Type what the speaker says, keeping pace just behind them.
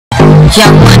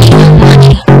Young money, young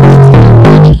money.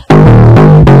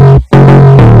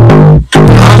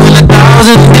 Offering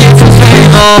 1,000 different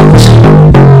flavors.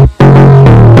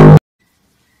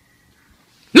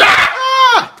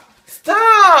 Ah!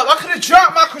 Stop! I could have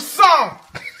dropped my croissant.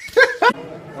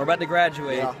 We're about to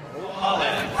graduate. Yeah.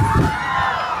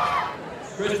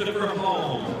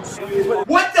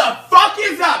 What the fuck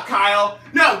is up, Kyle?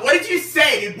 No, what did you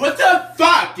say, dude? What the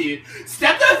fuck, dude?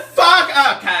 Step the fuck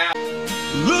up, Kyle.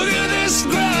 Look at this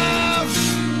graph.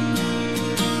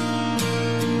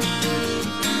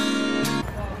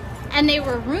 And they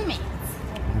were roommates.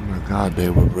 Oh my god, they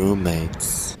were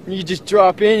roommates. You just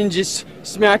drop in and just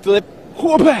smack the lip.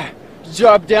 Whoop!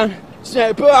 Drop down.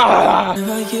 Snap. Ah!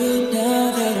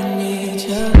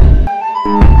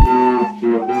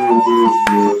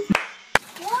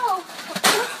 Whoa!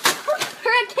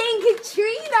 Hurricane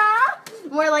Katrina!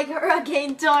 More like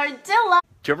Hurricane Tortilla.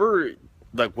 Do you ever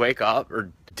like wake up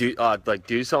or do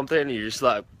something and you're just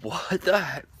like, what the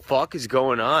fuck is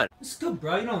going on? What's good,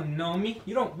 bro? You don't know me.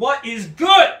 You don't. What is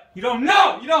good? You don't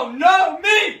know. You don't know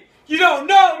me. You don't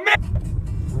know me.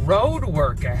 Road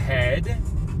work ahead.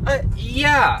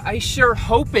 Yeah, I sure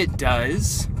hope it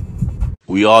does.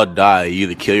 We all die. You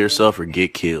either kill yourself or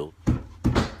get killed.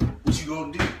 What you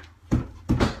gonna do?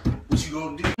 What you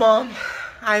gonna do? Mom,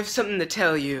 I have something to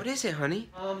tell you. What is it,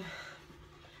 honey?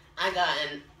 I got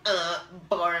an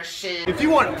abortion. If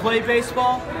you want to play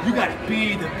baseball, you gotta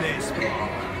be the baseball.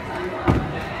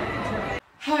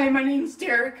 Hi, my name's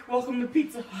Derek. Welcome to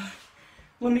Pizza Hut.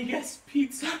 Let me guess,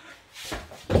 pizza.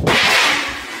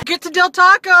 Get to Del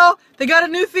Taco. They got a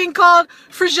new thing called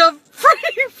free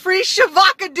shavacadoo. Free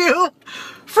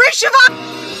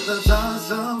shavacadoo.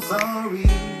 I'm sorry.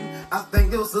 I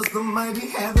think your sister might be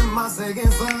having my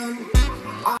second son.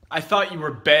 I thought you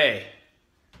were bae.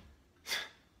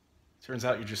 Turns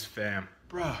out you're just fam.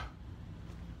 Bruh.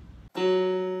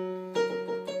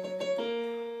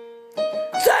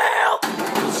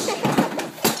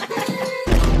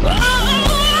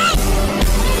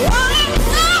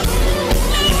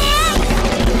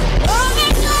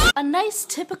 A nice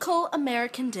typical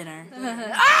American dinner.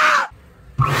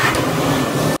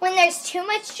 When there's too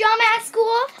much drama at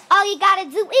school, all you gotta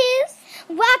do is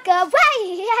walk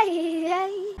away.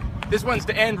 This one's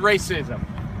to end racism.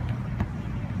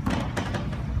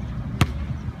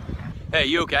 Hey,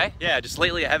 you okay? Yeah, just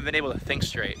lately I haven't been able to think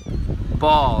straight.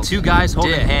 Balls. Two guys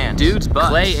holding hands. Dude's butt.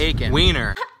 Clay Aiken.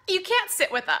 Wiener. You can't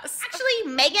sit with us. Actually,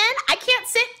 Megan, I can't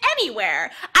sit anywhere.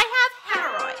 I have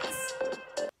hemorrhoids.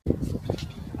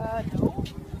 No.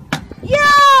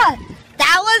 Yeah!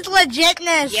 That was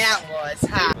legitness. Yeah, it was,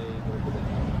 huh?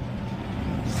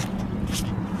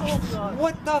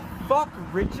 What the fuck,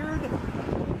 Richard?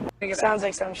 Sounds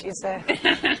like something she'd say.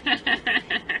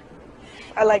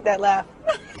 I like that laugh.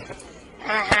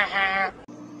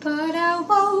 But I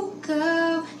woke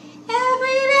up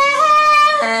every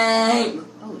day.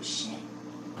 Oh shit.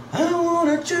 I want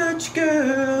a church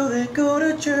girl that go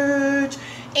to church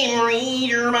and read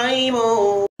your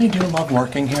Bible. I do love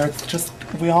working here. It's just,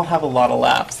 we all have a lot of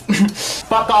laughs.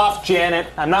 Fuck off, Janet.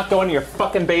 I'm not going to your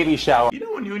fucking baby shower. You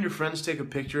know when you and your friends take a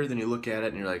picture, then you look at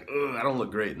it and you're like, ugh, I don't look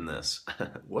great in this.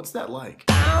 What's that like?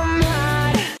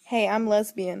 Hey, I'm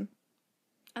lesbian.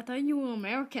 I thought you were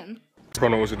American.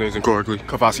 Pronouns and names incorrectly.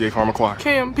 Cavassier Pharmacloir.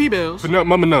 Cam, P-Bills. But nut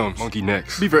mama nums. Monkey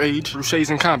necks. Beaver age. Ruches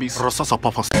and combis. Rosasa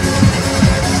papas.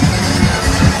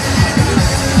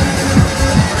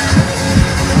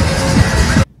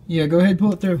 Yeah, go ahead,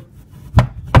 pull it through.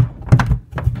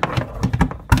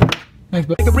 Thanks,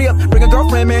 bud. Bring a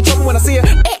girlfriend, man. Trouble when I see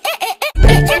her.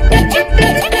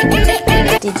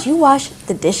 Did you wash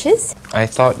the dishes? I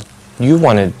thought you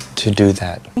wanted to do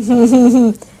that.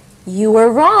 You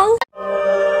were wrong.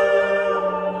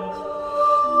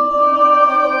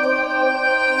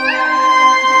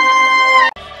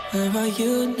 Where are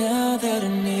you now that I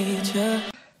need you?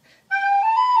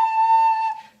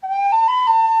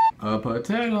 A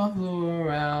potato flew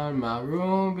around my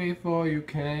room before you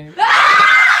came.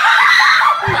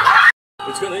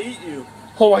 It's gonna eat you.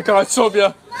 Oh my god,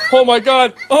 Sylvia. Oh my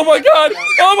god. Oh my god.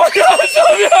 Oh my god,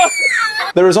 Sylvia.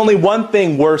 There is only one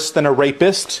thing worse than a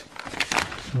rapist.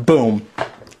 Boom.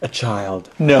 A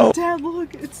child. No. Dad,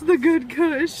 look, it's the good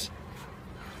Kush.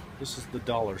 This is the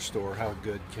dollar store. How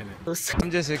good can it?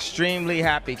 I'm just extremely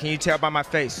happy. Can you tell by my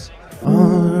face?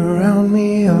 All around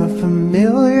me a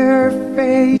familiar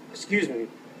face. Excuse me,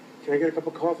 can I get a cup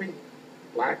of coffee?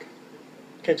 Black?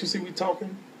 Can't you see we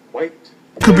talking? White?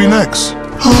 Could be next.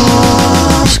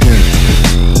 Skin.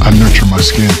 I nurture my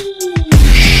skin.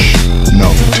 Shh.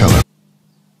 No, tell her.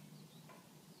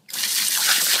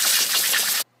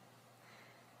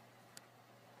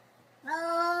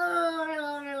 Oh,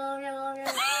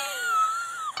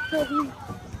 Help me.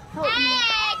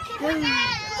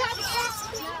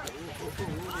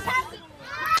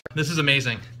 This is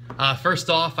amazing. First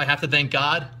off, I have to thank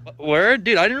God. Word?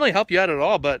 Dude, I didn't really help you out at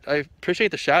all, but I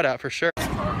appreciate the shout out for sure.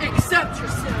 Accept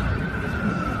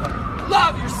yourself.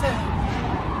 Love yourself.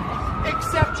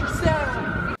 Accept yourself.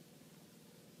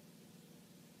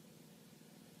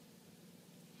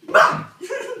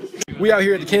 We out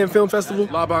here at the Cannes Film Festival.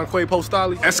 Laban Quay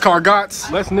Postali, Escargots,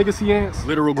 Les Nigasians,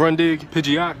 Literal Grundig,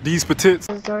 Pidgeot, These Petits.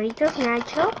 Los Doritos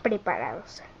Nacho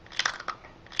preparados.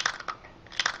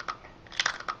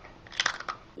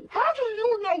 How do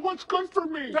you know what's good for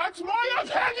me? That's my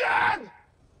opinion!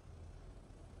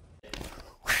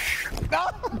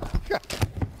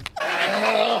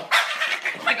 Oh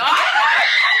my god!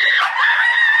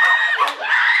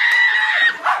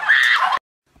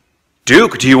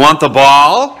 Duke, do you want the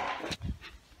ball?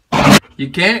 You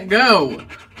can't go.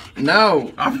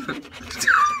 No. I'm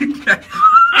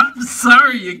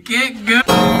sorry, you can't go.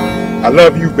 I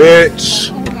love you, bitch.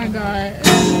 Oh my god.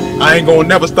 I ain't gonna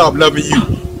never stop loving you,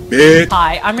 bitch.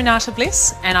 Hi, I'm Renata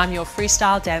Bliss, and I'm your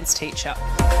freestyle dance teacher.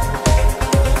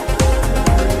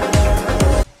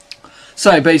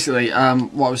 So basically,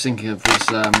 what I was thinking of was,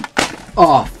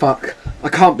 oh fuck, I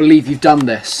can't believe you've done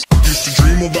this. Used to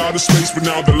dream of outer space, but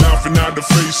now they're laughing at the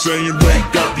face, saying,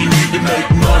 wake up, you need to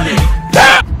make money.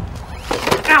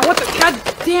 Ow, what the god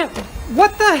damn,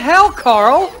 what the hell,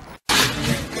 Carl?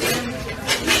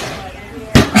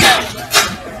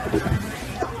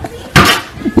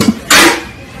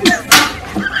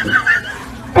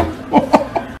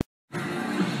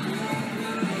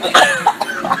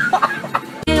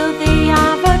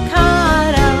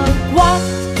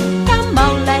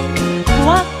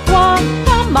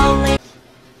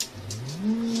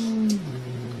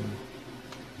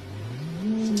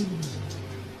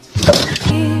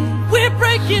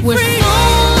 We're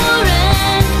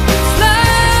soaring,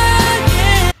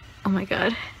 flying. Oh my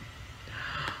god.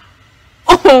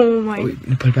 Oh my.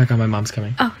 Wait, put it back on. My mom's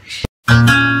coming. Oh shit.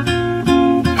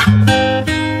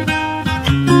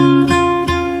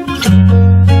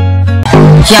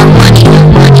 Young money.